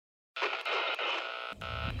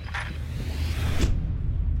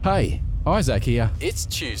Hey, Isaac here. It's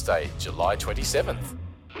Tuesday, July 27th.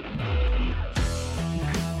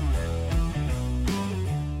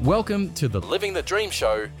 Welcome to the Living the Dream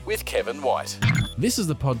Show with Kevin White. This is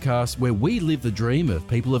the podcast where we live the dream of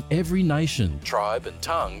people of every nation, Tribe and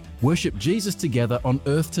tongue, worship Jesus together on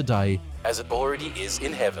earth today. as it already is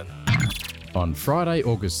in heaven. On Friday,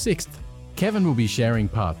 August 6th, Kevin will be sharing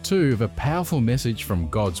part 2 of a powerful message from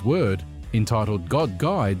God's Word entitled God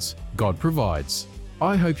Guides, God Provides.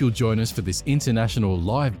 I hope you'll join us for this international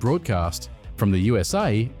live broadcast from the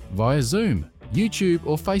USA via Zoom, YouTube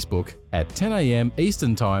or Facebook at 10 a.m.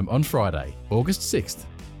 Eastern Time on Friday, August 6th.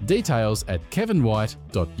 Details at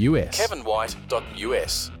kevinwhite.us.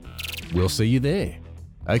 kevinwhite.us. We'll see you there.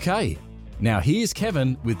 Okay, now here's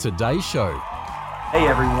Kevin with today's show. Hey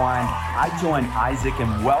everyone, I join Isaac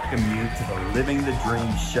and welcome you to the Living the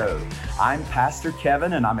Dream Show. I'm Pastor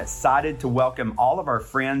Kevin and I'm excited to welcome all of our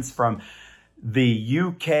friends from the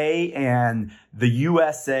UK and the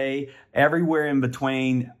USA, everywhere in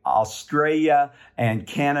between, Australia and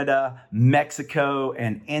Canada, Mexico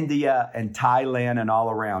and India and Thailand and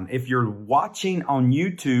all around. If you're watching on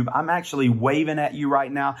YouTube, I'm actually waving at you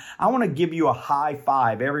right now. I want to give you a high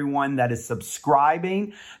five, everyone that is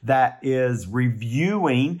subscribing, that is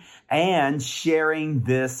reviewing and sharing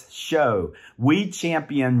this show. We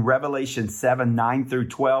champion Revelation 7, 9 through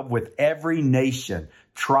 12 with every nation,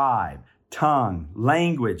 tribe, tongue,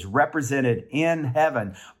 language represented in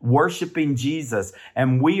heaven, worshiping Jesus.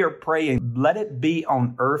 And we are praying, let it be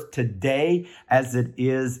on earth today as it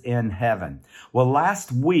is in heaven. Well,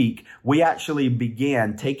 last week, we actually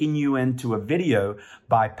began taking you into a video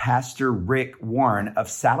by Pastor Rick Warren of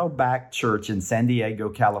Saddleback Church in San Diego,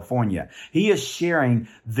 California. He is sharing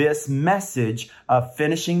this message of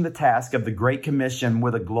finishing the task of the Great Commission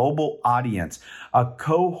with a global audience, a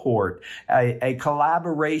cohort, a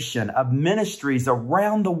collaboration of ministries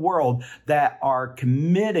around the world that are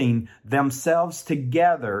committing themselves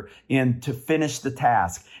together to finish the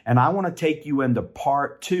task. And I want to take you into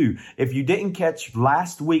part 2. If you didn't catch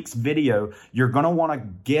last week's video, you're going to want to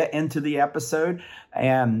get into the episode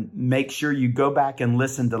and make sure you go back and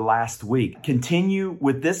listen to last week. Continue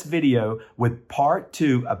with this video with part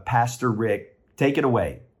 2 of Pastor Rick. Take it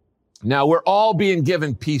away. Now, we're all being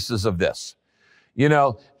given pieces of this. You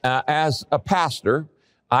know, as a pastor,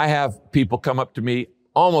 I have people come up to me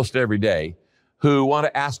almost every day who want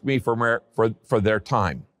to ask me for their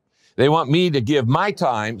time. They want me to give my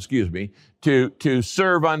time, to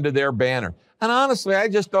serve under their banner. And honestly, I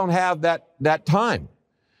just don't have that time.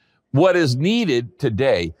 What is needed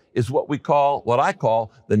today is what I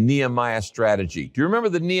call the Nehemiah strategy. Do you remember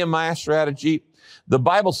the Nehemiah strategy? The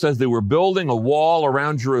Bible says they were building a wall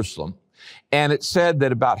around Jerusalem, and it said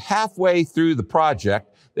that about halfway through the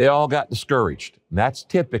project, they all got discouraged. And that's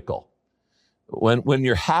typical. When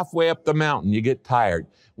you're halfway up the mountain, you get tired.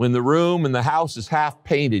 When the room and the house is half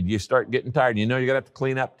painted, you start getting tired. You know you're going to have to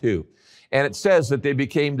clean up too. And it says that they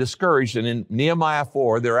became discouraged. And in Nehemiah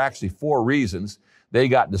 4, there are actually 4 reasons they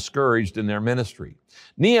got discouraged in their ministry.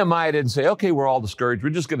 Nehemiah didn't say, okay, we're all discouraged.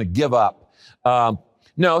 We're just going to give up.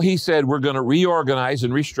 No, he said, we're going to reorganize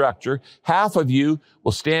and restructure. Half of you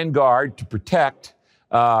will stand guard to protect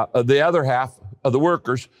the other half of the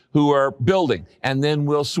workers who are building, and then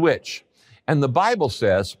we'll switch. And the Bible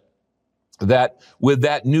says that with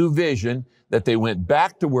that new vision, that they went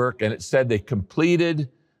back to work, and it said they completed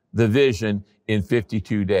the vision in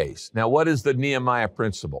 52 days. Now, what is the Nehemiah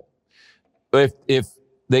principle? If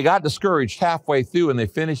they got discouraged halfway through and they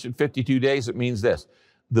finished in 52 days, it means this: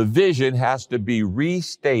 the vision has to be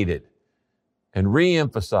restated and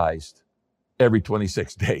reemphasized every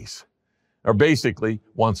 26 days, or basically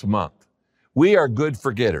once a month. We are good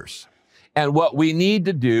forgetters. And what we need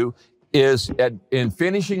to do is, in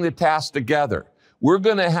finishing the task together, we're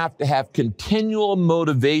going to have continual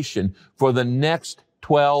motivation for the next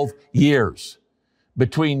 12 years.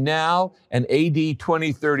 Between now and AD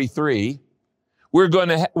 2033, we're going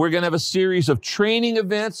to have a series of training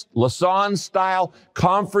events, Lausanne-style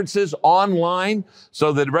conferences online,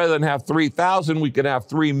 so that rather than have 3,000, we could have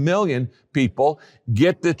 3 million people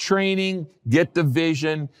get the training, get the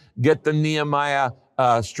vision, get the Nehemiah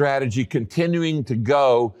strategy continuing to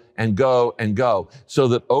go and go and go, so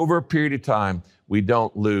that over a period of time, we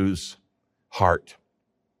don't lose heart.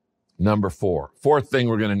 Number 4, fourth thing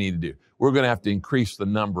we're going to need to do, we're going to have to increase the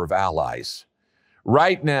number of allies.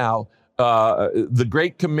 Right now, the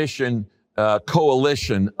Great Commission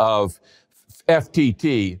coalition of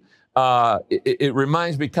FTT, it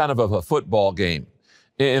reminds me kind of a football game.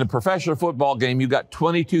 In a professional football game, you've got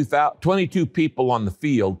 22 people on the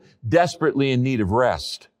field desperately in need of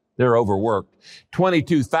rest. They're overworked.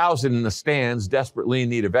 22,000 in the stands, desperately in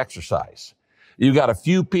need of exercise. You've got a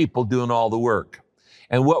few people doing all the work.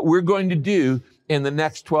 And what we're going to do in the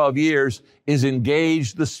next 12 years is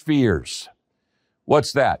engage the spheres.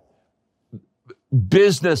 What's that?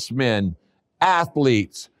 Businessmen,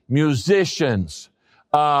 athletes, musicians,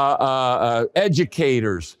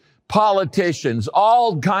 educators, politicians,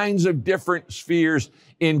 all kinds of different spheres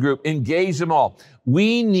in group. Engage them all.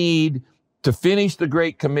 We need to finish the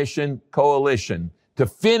Great Commission coalition, to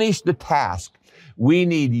finish the task. We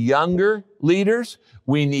need younger leaders.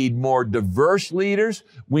 We need more diverse leaders.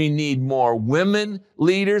 We need more women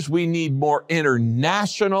leaders. We need more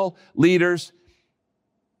international leaders.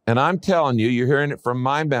 And I'm telling you, you're hearing it from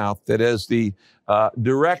my mouth, that as the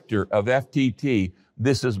director of FTT,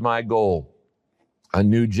 this is my goal. A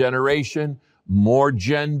new generation, more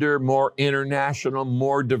gender, more international,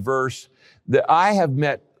 more diverse. That I have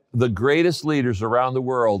met the greatest leaders around the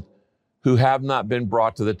world who have not been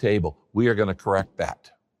brought to the table. We are going to correct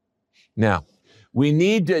that. Now, we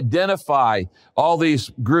need to identify all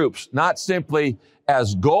these groups, not simply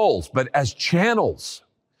as goals, but as channels.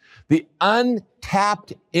 The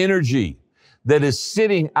untapped energy that is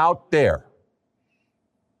sitting out there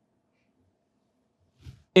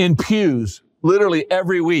in pews literally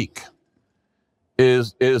every week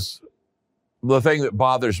is the thing that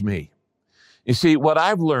bothers me. You see, what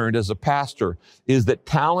I've learned as a pastor is that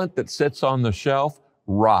talent that sits on the shelf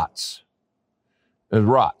rots. It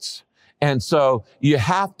rots. And so you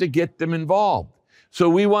have to get them involved. So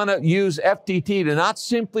we want to use FTT to not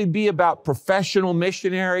simply be about professional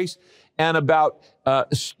missionaries and about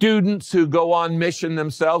students who go on mission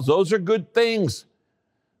themselves. Those are good things.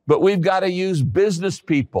 But we've got to use business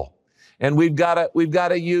people, and we've got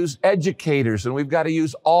to use educators, and we've got to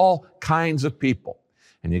use all kinds of people.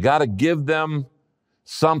 And you got to give them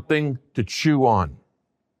something to chew on.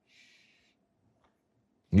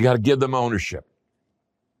 You got to give them ownership.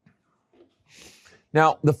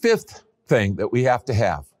 Now, the fifth thing that we have to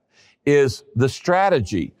have is the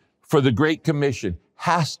strategy for the Great Commission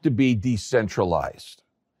has to be decentralized.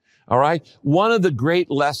 All right? One of the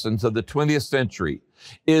great lessons of the 20th century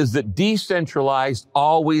is that decentralized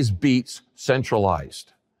always beats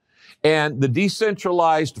centralized. And the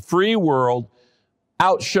decentralized free world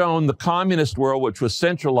outshone the communist world, which was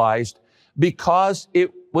centralized, because it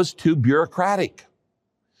was too bureaucratic.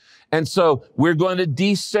 And so we're going to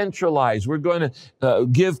decentralize. We're going to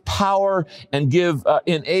give power and give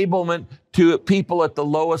enablement to people at the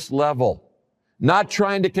lowest level, not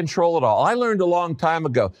trying to control it all. I learned a long time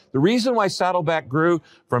ago, the reason why Saddleback grew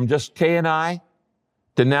from just Kay and I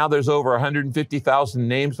to now there's over 150,000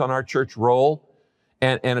 names on our church roll,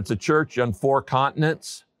 and it's a church on 4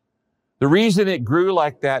 continents. The reason it grew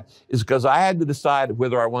like that is because I had to decide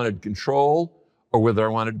whether I wanted control or whether I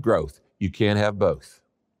wanted growth. You can't have both.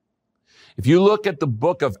 If you look at the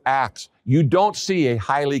book of Acts, you don't see a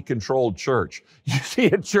highly controlled church. You see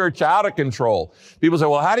a church out of control. People say,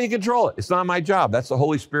 well, how do you control it? It's not my job. That's the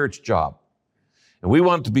Holy Spirit's job. And we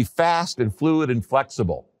want it to be fast and fluid and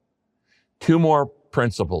flexible. 2 more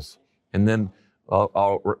principles, and then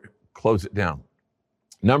I'll close it down.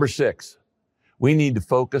 Number 6, we need to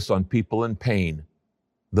focus on people in pain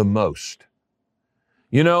the most.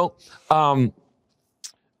 You know,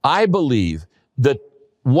 I believe that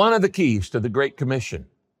one of the keys to the Great Commission,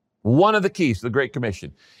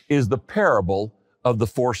 is the parable of the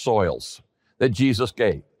 4 soils that Jesus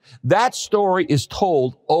gave. That story is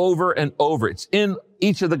told over and over. It's in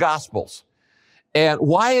each of the Gospels. And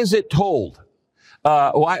why is it told?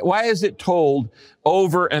 Why is it told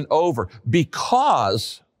over and over?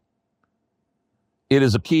 Because it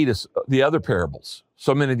is a key to the other parables,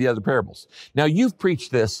 so many of the other parables. Now, you've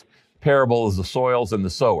preached this parable of the soils and the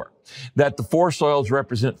sower, that the 4 soils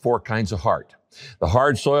represent 4 kinds of heart. The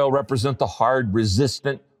hard soil represents the hard,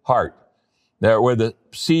 resistant heart, where the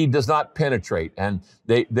seed does not penetrate, and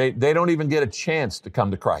they don't even get a chance to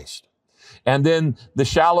come to Christ. And then the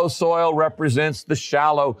shallow soil represents the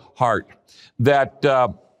shallow heart that,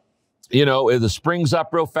 it springs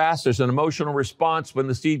up real fast. There's an emotional response when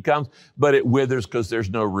the seed comes, but it withers because there's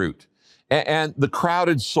no root. And the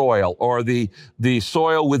crowded soil, or the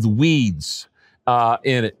soil with weeds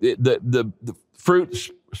in it, the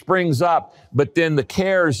fruit springs up, but then the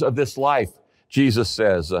cares of this life, Jesus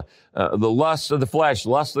says, the lust of the flesh,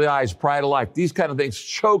 lust of the eyes, pride of life, these kind of things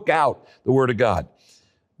choke out the Word of God.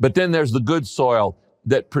 But then there's the good soil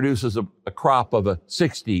that produces a crop of a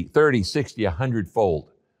 60, 30, 60, 100-fold.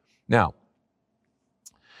 Now,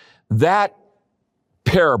 that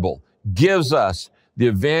parable gives us the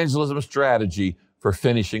evangelism strategy for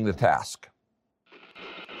finishing the task.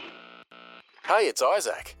 Hey, it's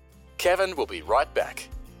Isaac. Kevin will be right back.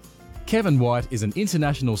 Kevin White is an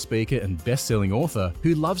international speaker and best-selling author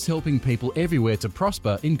who loves helping people everywhere to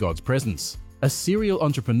prosper in God's presence. A serial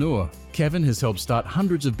entrepreneur, Kevin has helped start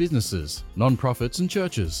hundreds of businesses, non-profits and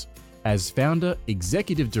churches. As founder,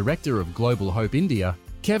 executive director of Global Hope India,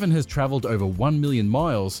 Kevin has travelled over 1 million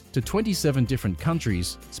miles to 27 different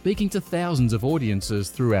countries, speaking to thousands of audiences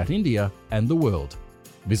throughout India and the world.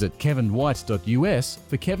 Visit kevinwhite.us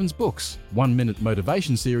for Kevin's books, 1-minute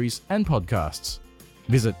motivation series and podcasts.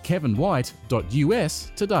 Visit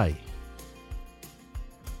kevinwhite.us today.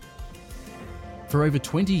 For over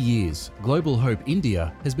 20 years, Global Hope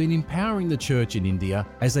India has been empowering the church in India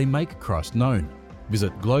as they make Christ known.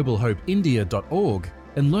 Visit globalhopeindia.org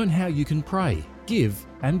and learn how you can pray, give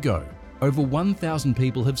and go. Over 1,000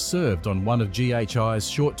 people have served on one of GHI's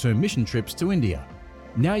short-term mission trips to India.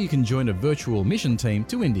 Now you can join a virtual mission team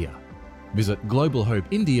to India. Visit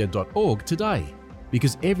globalhopeindia.org today,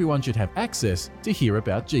 because everyone should have access to hear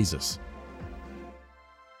about Jesus.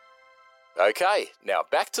 Okay, now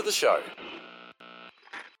back to the show.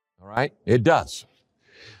 All right, it does.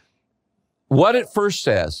 What it first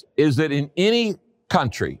says is that in any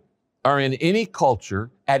country or in any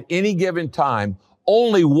culture at any given time,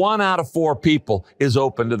 only 1 out of 4 people is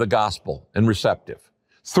open to the gospel and receptive.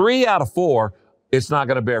 3 out of 4, it's not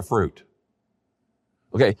going to bear fruit.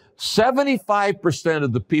 Okay, 75%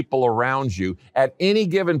 of the people around you at any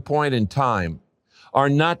given point in time are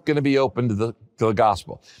not going to be open to the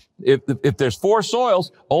gospel. If there's 4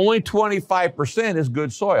 soils, only 25% is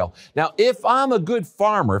good soil. Now, if I'm a good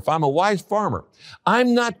farmer, if I'm a wise farmer,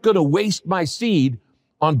 I'm not going to waste my seed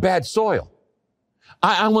on bad soil.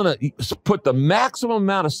 I'm going to put the maximum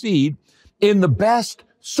amount of seed in the best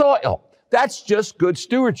soil. That's just good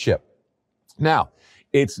stewardship. Now,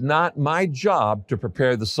 it's not my job to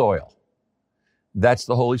prepare the soil. That's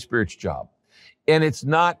the Holy Spirit's job. And it's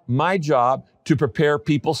not my job to prepare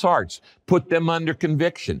people's hearts, put them under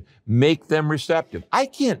conviction, make them receptive. I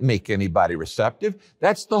can't make anybody receptive.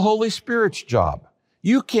 That's the Holy Spirit's job.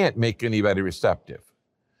 You can't make anybody receptive.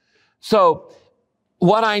 So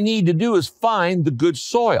what I need to do is find the good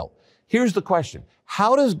soil. Here's the question.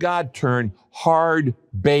 How does God turn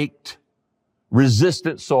hard-baked,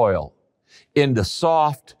 resistant soil into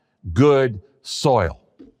soft, good soil?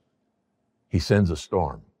 He sends a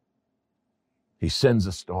storm. He sends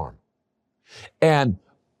a storm. And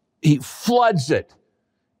he floods it.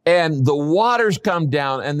 And the waters come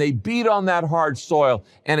down and they beat on that hard soil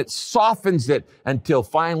and it softens it until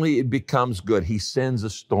finally it becomes good. He sends a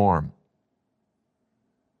storm.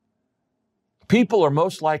 People are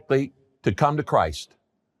most likely to come to Christ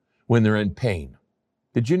when they're in pain.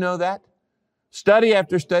 Did you know that? Study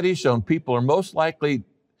after study has shown people are most likely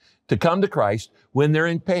to come to Christ when they're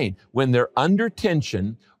in pain, when they're under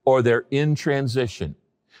tension or they're in transition.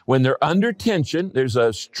 When they're under tension, there's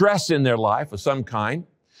a stress in their life of some kind,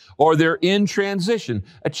 or they're in transition,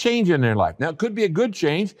 a change in their life. Now, it could be a good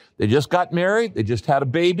change. They just got married, they just had a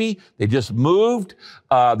baby, they just moved,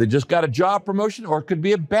 they just got a job promotion, or it could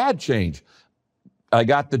be a bad change. I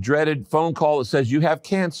got the dreaded phone call that says, you have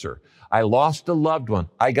cancer. I lost a loved one.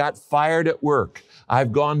 I got fired at work.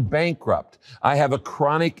 I've gone bankrupt. I have a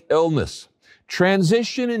chronic illness.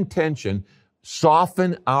 Transition and tension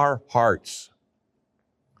soften our hearts.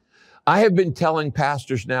 I have been telling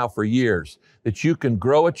pastors now for years that you can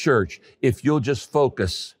grow a church if you'll just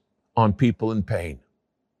focus on people in pain.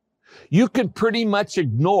 You can pretty much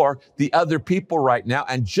ignore the other people right now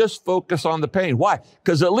and just focus on the pain. Why?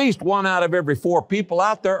 Because at least 1 out of every 4 people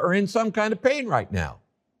out there are in some kind of pain right now.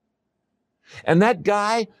 And that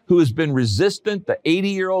guy who has been resistant, the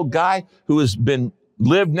 80-year-old guy who has been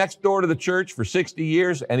lived next door to the church for 60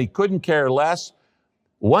 years and he couldn't care less,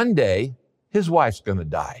 one day his wife's going to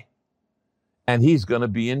die and he's going to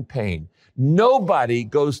be in pain. Nobody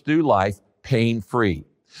goes through life pain-free.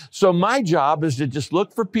 So my job is to just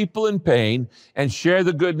look for people in pain and share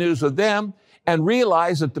the good news with them and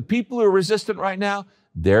realize that the people who are resistant right now,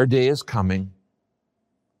 their day is coming.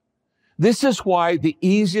 This is why the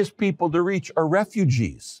easiest people to reach are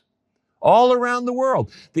refugees. All around the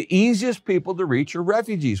world, the easiest people to reach are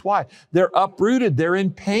refugees. Why? They're uprooted. They're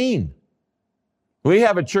in pain. We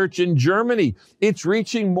have a church in Germany. It's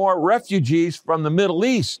reaching more refugees from the Middle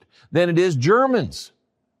East than it is Germans.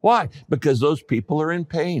 Why? Because those people are in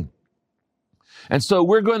pain. And so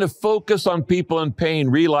we're going to focus on people in pain,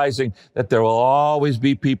 realizing that there will always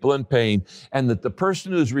be people in pain and that the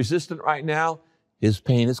person who's resistant right now, his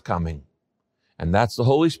pain is coming. And that's the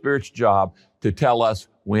Holy Spirit's job to tell us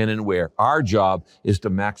when and where. Our job is to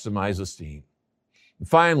maximize esteem. And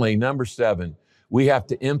finally, number 7, we have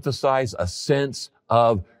to emphasize a sense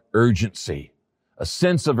of urgency. a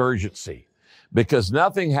sense of urgency, because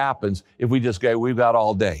nothing happens if we just go, we've got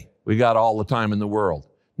all day. We got all the time in the world.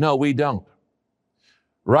 No, we don't.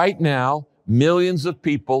 Right now, millions of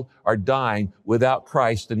people are dying without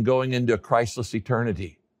Christ and going into a Christless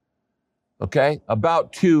eternity. Okay?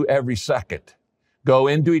 About 2 every second go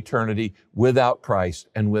into eternity without Christ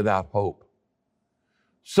and without hope.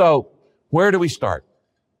 So, where do we start?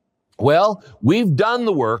 Well, we've done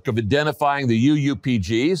the work of identifying the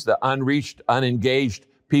UUPGs, the unreached, unengaged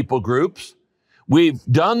people groups. We've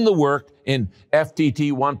done the work in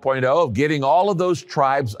FTT 1.0 of getting all of those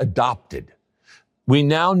tribes adopted. We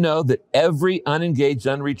now know that every unengaged,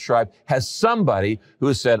 unreached tribe has somebody who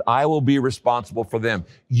has said, I will be responsible for them.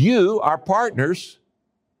 You, our partners,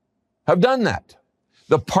 have done that.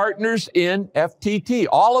 The partners in FTT,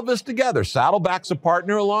 all of us together. Saddleback's a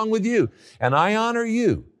partner along with you, and I honor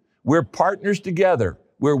you. We're partners together.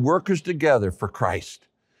 We're workers together for Christ.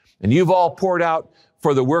 And you've all poured out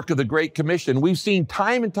for the work of the Great Commission. We've seen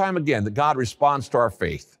time and time again that God responds to our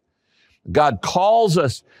faith. God calls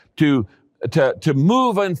us to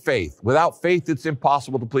move in faith. Without faith, it's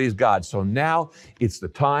impossible to please God. So now it's the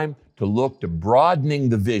time to look to broadening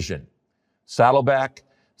the vision. Saddleback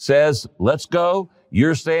says, let's go.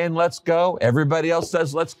 You're saying, let's go. Everybody else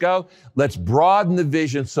says, let's go. Let's broaden the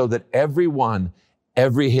vision so that everyone,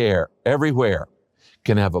 everywhere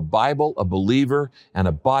can have a Bible, a believer, and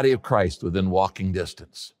a body of Christ within walking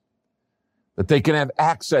distance. That they can have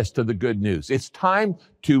access to the good news. It's time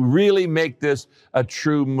to really make this a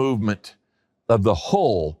true movement of the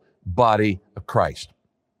whole body of Christ.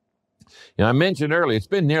 You know, I mentioned earlier, it's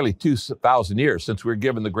been nearly 2,000 years since we were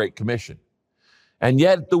given the Great Commission. And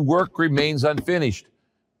yet the work remains unfinished.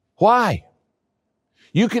 Why?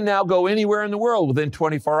 You can now go anywhere in the world within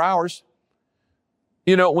 24 hours.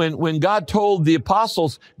 You know, when God told the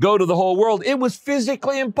apostles, go to the whole world, it was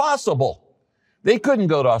physically impossible. They couldn't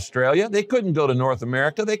go to Australia. They couldn't go to North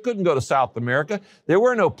America. They couldn't go to South America. There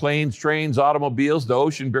were no planes, trains, automobiles, the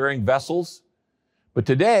ocean-bearing vessels. But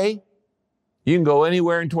today, you can go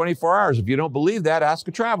anywhere in 24 hours. If you don't believe that, ask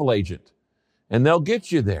a travel agent, and they'll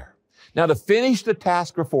get you there. Now, to finish the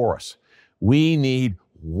task before us, we need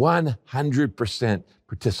 100%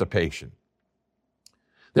 participation.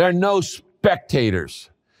 There are no spectators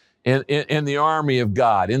in the army of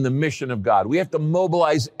God, in the mission of God. We have to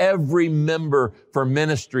mobilize every member for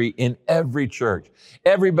ministry in every church.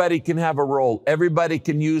 Everybody can have a role. Everybody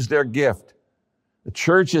can use their gift. The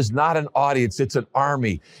church is not an audience, it's an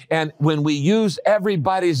army. And when we use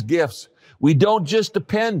everybody's gifts, we don't just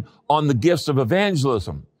depend on the gifts of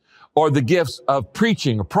evangelism or the gifts of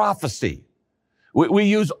preaching or prophecy. We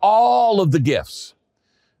use all of the gifts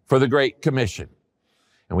for the Great Commission.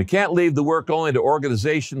 And we can't leave the work only to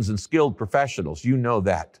organizations and skilled professionals. You know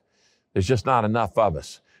that. There's just not enough of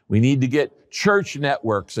us. We need to get church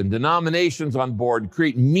networks and denominations on board and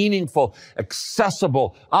create meaningful,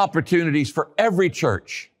 accessible opportunities for every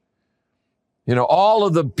church. You know, all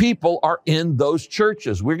of the people are in those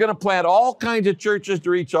churches. We're going to plant all kinds of churches to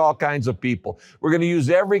reach all kinds of people. We're going to use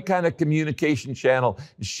every kind of communication channel,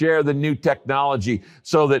 share the new technology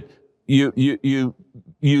so that you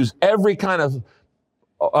use every kind of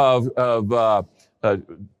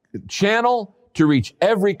channel to reach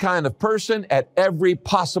every kind of person at every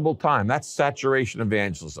possible time. That's saturation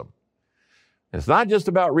evangelism. And it's not just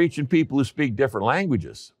about reaching people who speak different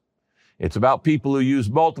languages. It's about people who use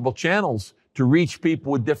multiple channels to reach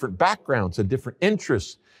people with different backgrounds and different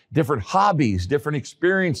interests, different hobbies, different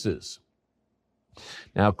experiences.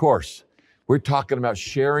 Now, of course, we're talking about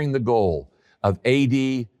sharing the goal of AD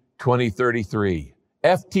 2033.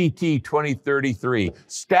 FTT 2033,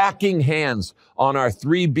 stacking hands on our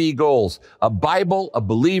 3B goals, a Bible, a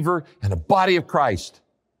believer, and a body of Christ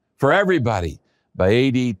for everybody by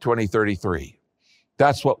AD 2033.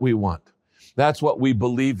 That's what we want. That's what we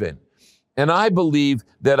believe in. And I believe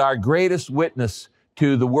that our greatest witness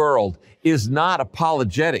to the world is not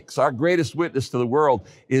apologetics. Our greatest witness to the world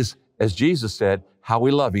is, as Jesus said, how we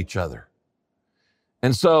love each other.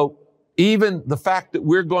 And so even the fact that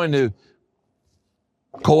we're going to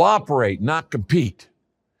cooperate, not compete.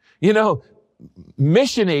 You know,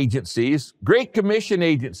 mission agencies, Great Commission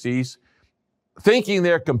agencies, thinking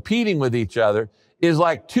they're competing with each other is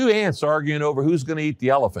like two ants arguing over who's going to eat the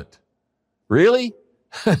elephant. Really?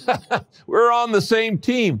 We're on the same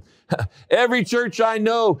team. Every church I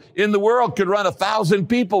know in the world could run 1,000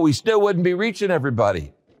 people. We still wouldn't be reaching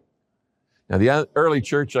everybody. Now, the early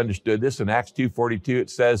church understood this. In Acts 2:42, it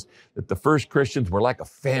says that the first Christians were like a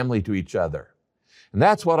family to each other. And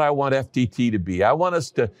that's what I want FTT to be. I want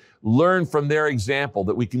us to learn from their example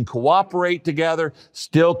that we can cooperate together,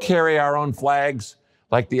 still carry our own flags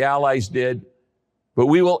like the Allies did, but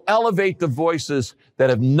we will elevate the voices that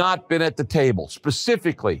have not been at the table.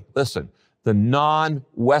 Specifically, listen, the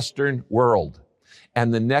non-Western world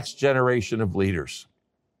and the next generation of leaders.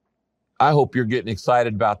 I hope you're getting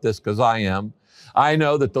excited about this because I am. I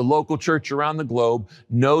know that the local church around the globe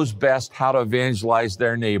knows best how to evangelize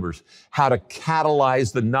their neighbors, how to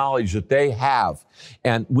catalyze the knowledge that they have,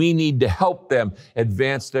 and we need to help them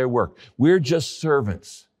advance their work. We're just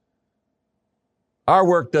servants. Our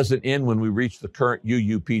work doesn't end when we reach the current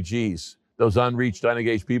UUPGs, those unreached,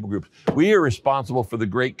 unengaged people groups. We are responsible for the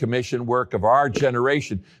Great Commission work of our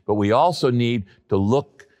generation, but we also need to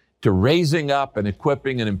look to raising up and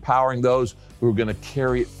equipping and empowering those who are going to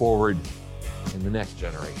carry it forward in the next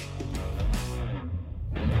generation.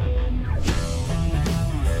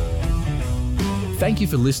 Thank you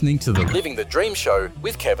for listening to the Living the Dream Show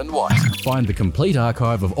with Kevin White. Find the complete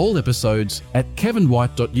archive of all episodes at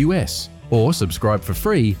kevinwhite.us or subscribe for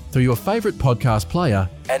free through your favorite podcast player.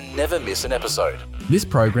 And never miss an episode. This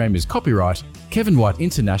program is copyright Kevin White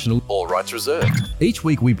International. All rights reserved. Each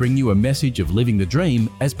week we bring you a message of living the dream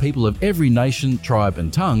as people of every nation, tribe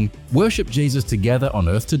and tongue worship Jesus together on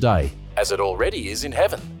earth today, As it already is in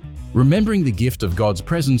heaven. remembering the gift of God's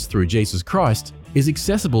presence through Jesus Christ is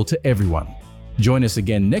accessible to everyone. Join us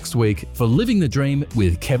again next week for Living the Dream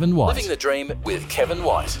with Kevin White. Living the Dream with Kevin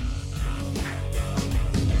White.